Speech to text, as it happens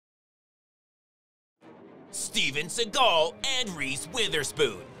Steven Seagal and Reese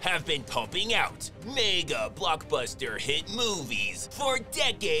Witherspoon have been pumping out mega blockbuster hit movies for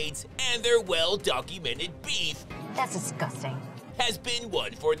decades, and their well-documented beef, that's disgusting, has been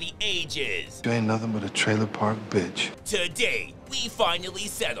one for the ages. You ain't nothing but a trailer park bitch. Today, we finally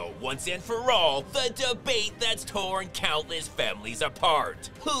settle once and for all the debate that's torn countless families apart.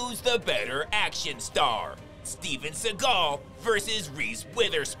 Who's the better action star? Steven Seagal versus Reese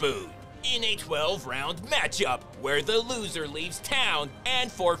Witherspoon, in a 12-round matchup where the loser leaves town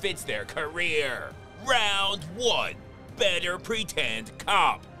and forfeits their career. Round 1, better pretend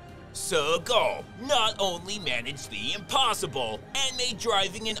cop. Seagal not only managed the impossible and made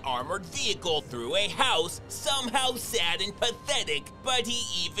driving an armored vehicle through a house somehow sad and pathetic, but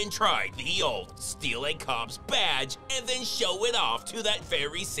he even tried the old steal a cop's badge and then show it off to that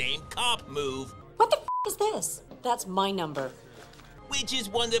very same cop move. What the f is this? That's my number. Which is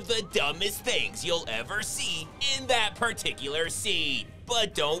one of the dumbest things you'll ever see in that particular scene.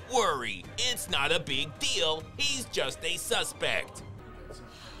 But don't worry, it's not a big deal, he's just a suspect.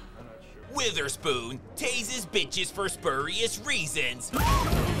 Witherspoon tases bitches for spurious reasons,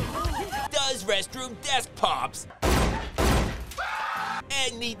 does restroom desk pops,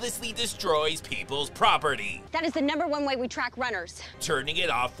 and needlessly destroys people's property. That is the #1 way we track runners. Turning it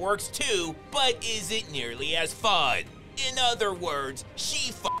off works too, but isn't nearly as fun. In other words,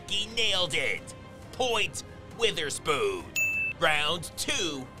 she fucking nailed it. Point Witherspoon. Round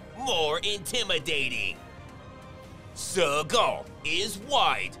 2, more intimidating. Seagal is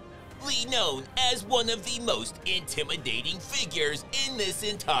widely known as one of the most intimidating figures in this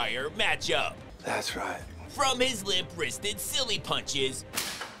entire matchup. That's right. From his limp-wristed silly punches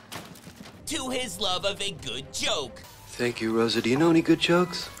to his love of a good joke. Thank you, Rosa. Do you know any good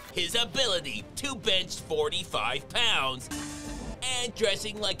jokes? His ability to bench 45 pounds and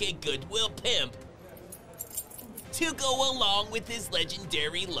dressing like a Goodwill pimp to go along with his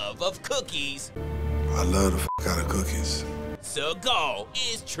legendary love of cookies. I love the f out of cookies. Seagal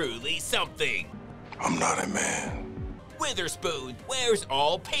is truly something. I'm not a man. Witherspoon wears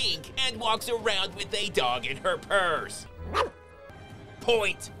all pink and walks around with a dog in her purse.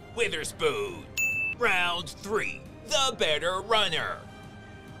 Point Witherspoon. Round 3, the better runner.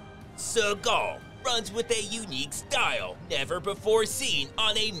 Seagal runs with a unique style never before seen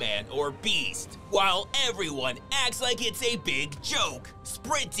on a man or beast. While everyone acts like it's a big joke,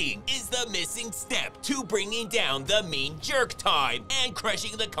 sprinting is the missing step to bringing down the mean jerk time and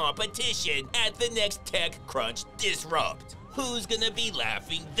crushing the competition at the next Tech Crunch Disrupt. Who's gonna be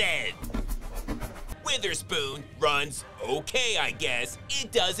laughing then? Witherspoon runs okay, I guess.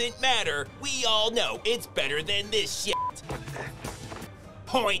 It doesn't matter. We all know it's better than this shit.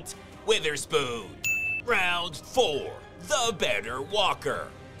 Point Witherspoon. Round 4, the better walker.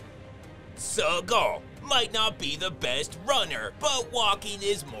 Seagal might not be the best runner, but walking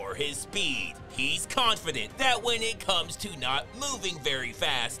is more his speed. He's confident that when it comes to not moving very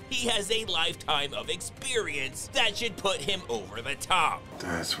fast, he has a lifetime of experience that should put him over the top.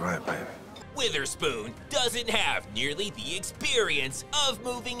 That's right, baby. Witherspoon doesn't have nearly the experience of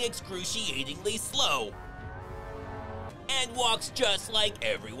moving excruciatingly slow and walks just like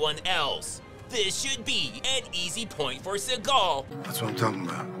everyone else. This should be an easy point for Seagal. That's what I'm talking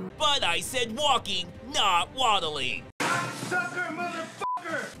about. But I said walking, not waddling. Sucker,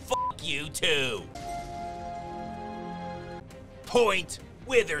 motherfucker! Fuck you too. Point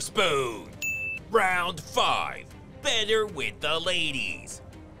Witherspoon. Round 5, better with the ladies.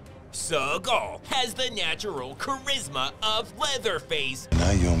 Seagal has the natural charisma of Leatherface.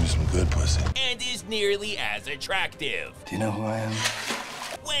 Now you owe me some good pussy. And is nearly as attractive. Do you know who I am?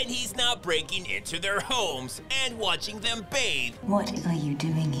 When he's not breaking into their homes and watching them bathe, What are you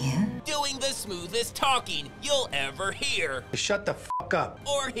doing here? doing the smoothest talking you'll ever hear, Shut the fuck up.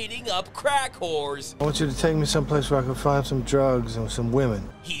 or hitting up crack whores. I want you to take me someplace where I can find some drugs and some women.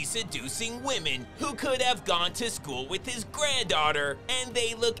 He's seducing women who could have gone to school with his granddaughter, and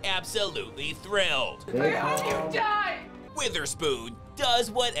they look absolutely thrilled. Witherspoon does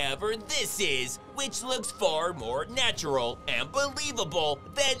whatever this is, which looks far more natural and believable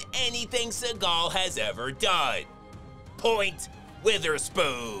than anything Seagal has ever done. Point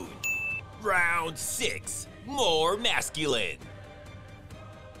Witherspoon. Round 6, more masculine.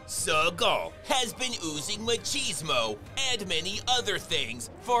 Seagal has been oozing machismo and many other things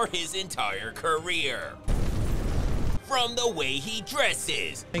for his entire career. From the way he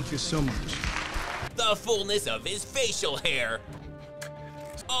dresses, Thank you so much. the fullness of his facial hair,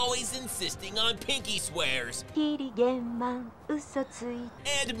 always insisting on pinky swears, and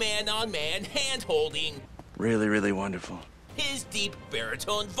man-on-man hand-holding, Really, really wonderful. his deep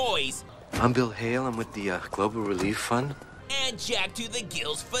baritone voice, I'm Bill Hale. I'm with the Global Relief Fund. And jacked to the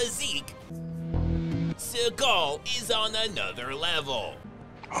gills physique, Seagal is on another level.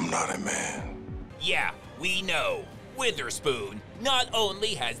 I'm not a man. Yeah, we know. Witherspoon not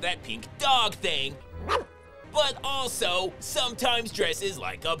only has that pink dog thing, but also sometimes dresses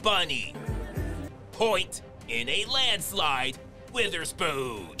like a bunny. Point in a landslide,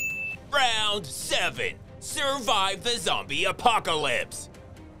 Witherspoon. Round 7. Survive the zombie apocalypse.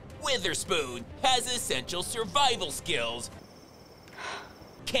 Witherspoon has essential survival skills.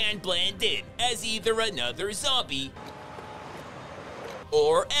 Can blend in as either another zombie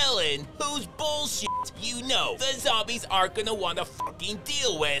or Ellen, whose bullshit you know the zombies aren't gonna wanna fucking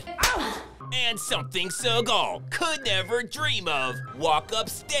deal with. And something Seagal could never dream of: walk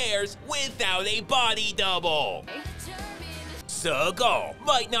upstairs without a body double. Seagal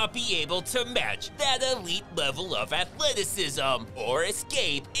might not be able to match that elite level of athleticism or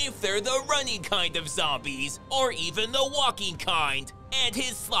escape if they're the running kind of zombies or even the walking kind. And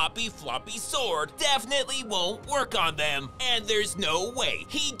his sloppy floppy sword definitely won't work on them, and there's no way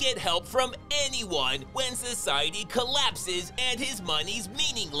he'd get help from anyone when society collapses and his money's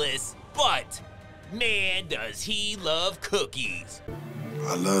meaningless. But man, does he love cookies.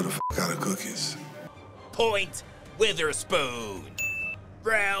 I love the fuck out of cookies. Point Witherspoon.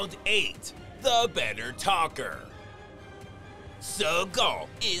 Round 8. The better talker. Seagal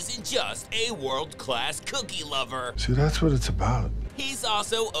isn't just a world-class cookie lover. See, that's what it's about. He's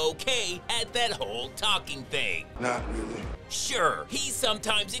also okay at that whole talking thing. Not really. Sure, he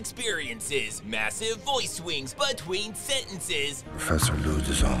sometimes experiences massive voice swings between sentences. Professor loses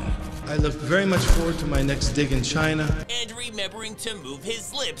his own. I look very much forward to my next dig in China. And remembering to move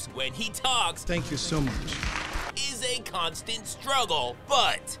his lips when he talks Thank you so much. is a constant struggle,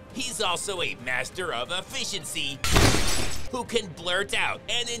 but he's also a master of efficiency who can blurt out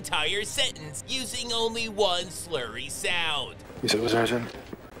an entire sentence using only one slurry sound. You said it was urgent?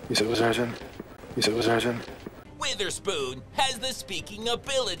 You said it was urgent? You said it was urgent? Witherspoon has the speaking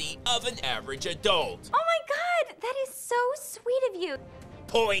ability of an average adult. Oh my God, that is so sweet of you.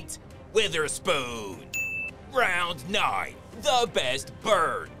 Point Witherspoon. Round 9. The best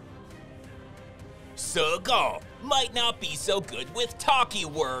bird. Seagal might not be so good with talky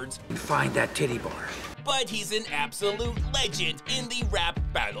words, Find that titty bar. but he's an absolute legend in the rap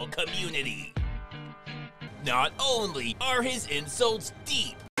battle community. Not only are his insults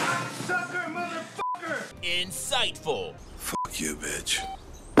deep, Sucker, motherfucker! insightful, Fuck you, bitch.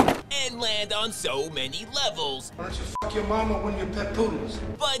 and land on so many levels, Why don't you fuck your mama when you're pet poodles?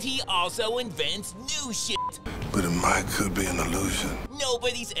 but he also invents new shit But it might could be an illusion.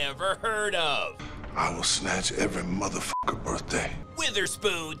 nobody's ever heard of. I will snatch every motherfucker birthday.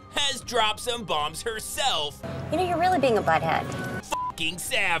 Witherspoon has dropped some bombs herself. You know, you're really being a butthead. Fucking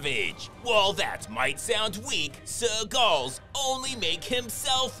savage. While that might sound weak, Seagal's only make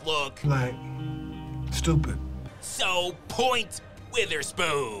himself look Like, stupid. so. Point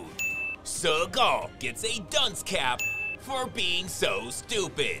Witherspoon. Seagal gets a dunce cap for being so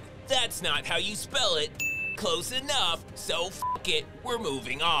stupid. That's not how you spell it. Close enough, so fuck it, we're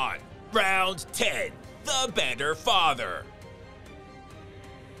moving on. Round 10. The better father.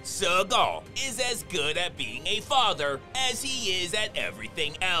 Seagal is as good at being a father as he is at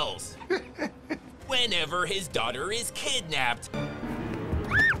everything else. Whenever his daughter is kidnapped,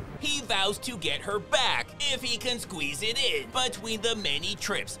 he vows to get her back if he can squeeze it in between the many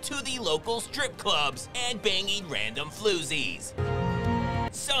trips to the local strip clubs and banging random floozies.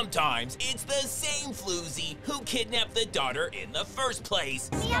 Sometimes it's the same floozy who kidnapped the daughter in the first place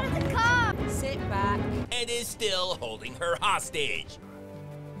Get out of the car. Sit back. and is still holding her hostage.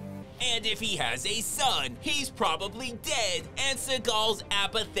 And if he has a son, he's probably dead, and Seagal's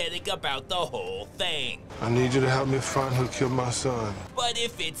apathetic about the whole thing. I need you to help me find who killed my son. But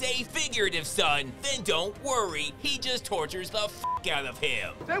if it's a figurative son, then don't worry, he just tortures the fuck out of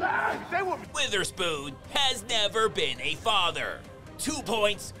him. Witherspoon has never been a father. 2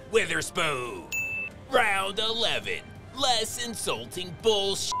 points, Witherspoon. Round 11. Less insulting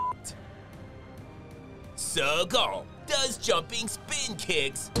bullshit. Seagal does jumping spin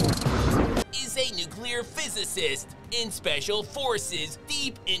kicks, is a nuclear physicist in special forces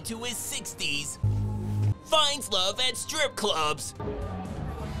deep into his 60s, finds love at strip clubs,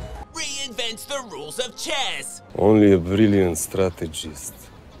 reinvents the rules of chess, Only a brilliant strategist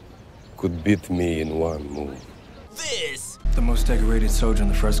could beat me in one move. this The most decorated soldier in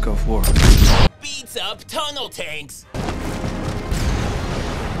the first Gulf War. beats up tunnel tanks.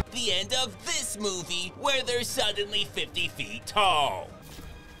 The end of this movie where they're suddenly 50 feet tall.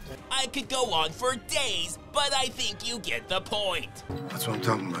 I could go on for days, but I think you get the point. That's what I'm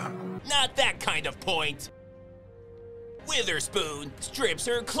talking about. Not that kind of point. Witherspoon strips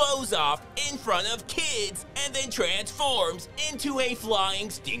her clothes off in front of kids and then transforms into a flying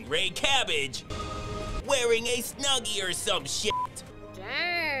stingray cabbage, wearing a Snuggie or some shit.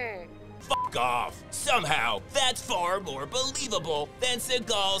 Dang. Fuck off. Somehow, that's far more believable than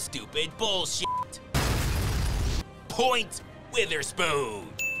Seagal's stupid bullshit. Point Witherspoon.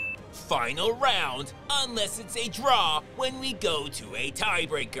 Final round, unless it's a draw when we go to a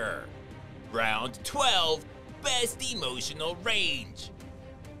tiebreaker. Round 12, best emotional range.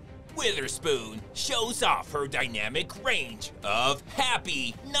 Witherspoon shows off her dynamic range of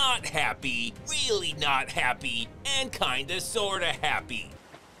happy, not happy, really not happy, and kinda sorta happy.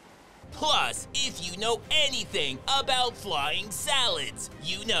 Plus, if you know anything about flying salads,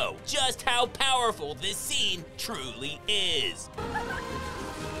 you know just how powerful this scene truly is.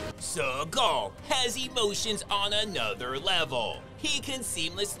 Seagal has emotions on another level. He can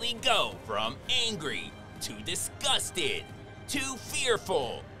seamlessly go from angry to disgusted to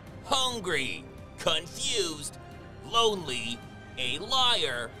fearful, hungry, confused, lonely, a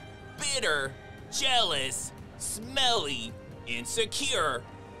liar, bitter, jealous, smelly, insecure,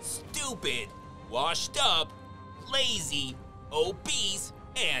 stupid, washed up, lazy, obese,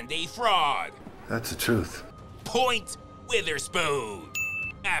 and a fraud. That's the truth. Point Witherspoon.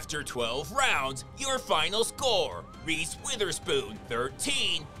 After 12 rounds, your final score: Reese Witherspoon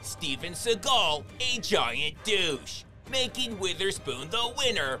 13, Steven Seagal a giant douche, making Witherspoon the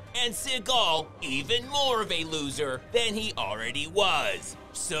winner and Seagal even more of a loser than he already was.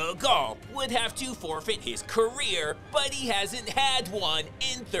 Seagal would have to forfeit his career, but he hasn't had one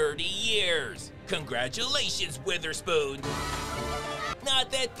in 30 years. Congratulations, Witherspoon.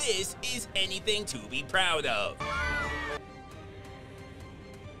 Not that this is anything to be proud of.